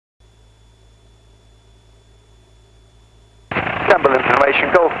Campbell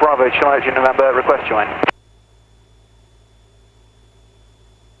information, Golf Bravo, Charlie November, request join.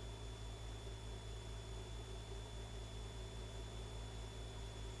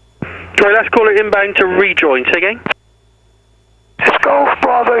 Sorry, let's call it inbound to rejoin. Say again. It's Golf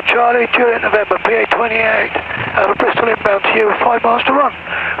Bravo Charlie, Juliet November, PA 28. Out of Bristol inbound to you, 5 miles to run.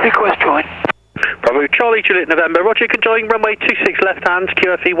 Request join. Bravo Charlie, Juliet November. Roger, you can join runway 26 left hand,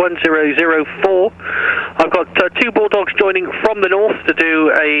 QFE 1004. I've got 2 Bulldogs joining from the north to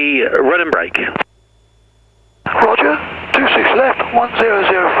do a run and break. Roger, 26 left,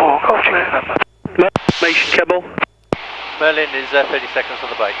 1004. Golf Juliet November. Information, Campbell. Merlin is 30 seconds on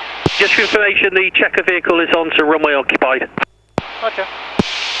the brake. Just for information, the checker vehicle is on to runway occupied. Roger.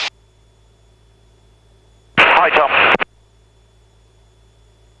 Hi, Tom.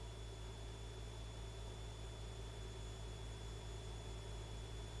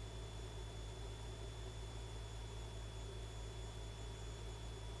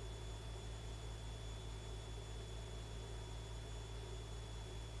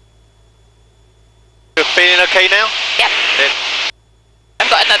 You're feeling okay now? Yep. Then. I've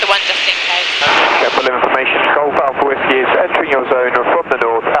got another one just in case. Campbell information, Golf Alpha Whiskey is entering your zone from the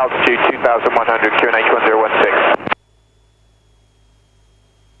north, altitude 2100, QNH 1016.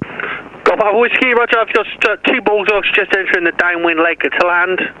 Golf Alpha Whiskey, Roger, I've just 2 Bulldogs just entering the downwind leg to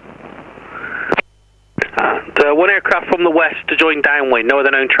land. And 1 aircraft from the west to join downwind, no other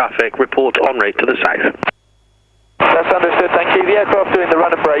known traffic, report en route to the south. That's understood, thank you. The aircraft doing the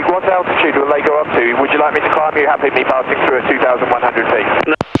run and break, what altitude will they go up to? Would you like me to climb? Are you happy with me passing through at 2,100 feet?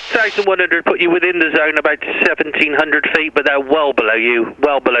 No, 1,100 put you within the zone about 1,700 feet, but they're well below you,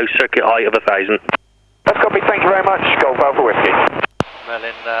 well below circuit height of 1,000. That's copy, thank you very much. Golf Alpha Whiskey.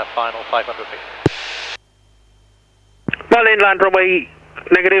 Merlin, final 500 feet. Merlin, land runway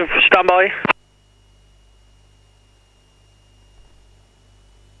negative, standby.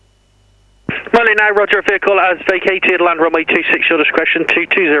 Merlin now, Roger, vehicle has vacated, land runway 26, your discretion,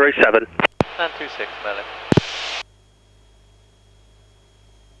 2207. And 26, Merlin.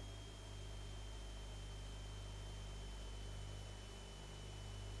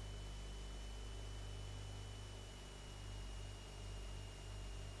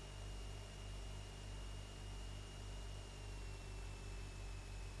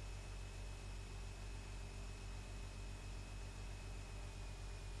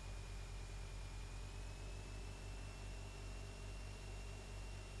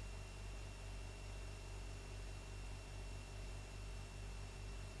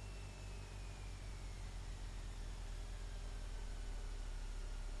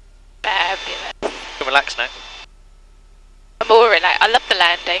 Fabulous. You can relax now. I'm all relaxed. I love the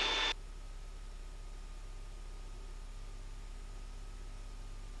landing.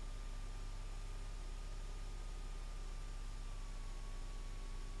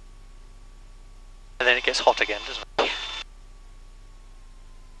 And then it gets hot again, doesn't it?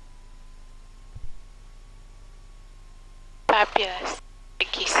 Fabulous.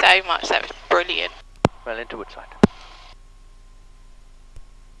 Thank you so much. That was brilliant. Merlin to Woodside.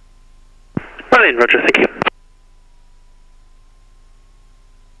 Merlin, Roger, thank you.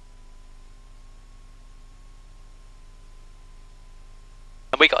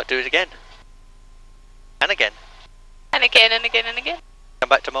 And we got to do it again. And again. And again and again and again. Come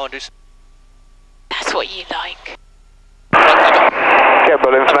back tomorrow and do some. That's what you like.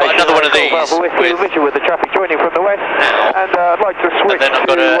 Campbell I've got another one of these with the traffic joining from the west. Now. And I'd like to switch then I've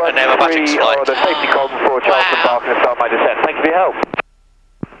got an aerobatics flight. the safety column for Charleston Park and start my descent. Thank you for your help.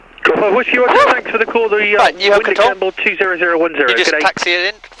 Well, Whiskey Roger, thanks for the call. The Right, you have control. Campbell 20010. You just G'day. taxi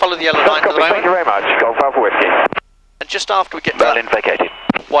it in, follow the yellow line to the Thank you moment. very much. Golf Alpha Whiskey. And just after we get to Berlin vacated.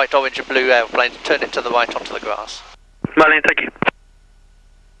 that white, orange and blue aeroplane, turn it to the right onto the grass. Merlin, thank you.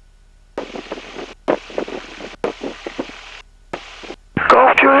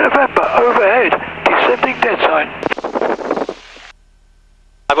 Golf Juliet November, overhead, descending dead sign.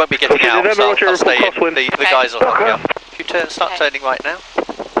 I won't be getting Okay, out, November, so Roger, I'll stay in. crosswind. The guys will help me Okay. out. If you start Okay. turning right now.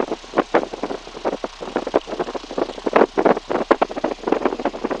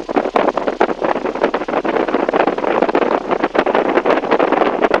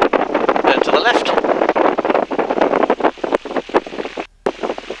 Turn to the left.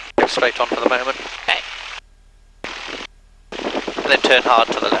 Go straight on for the moment. Okay. And then turn hard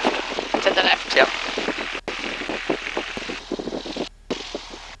to the left. To the left. Yep.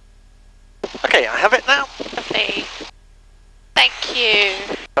 Okay, I have it now. Lovely. Thank you.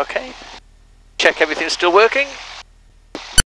 Okay. Check everything's still working.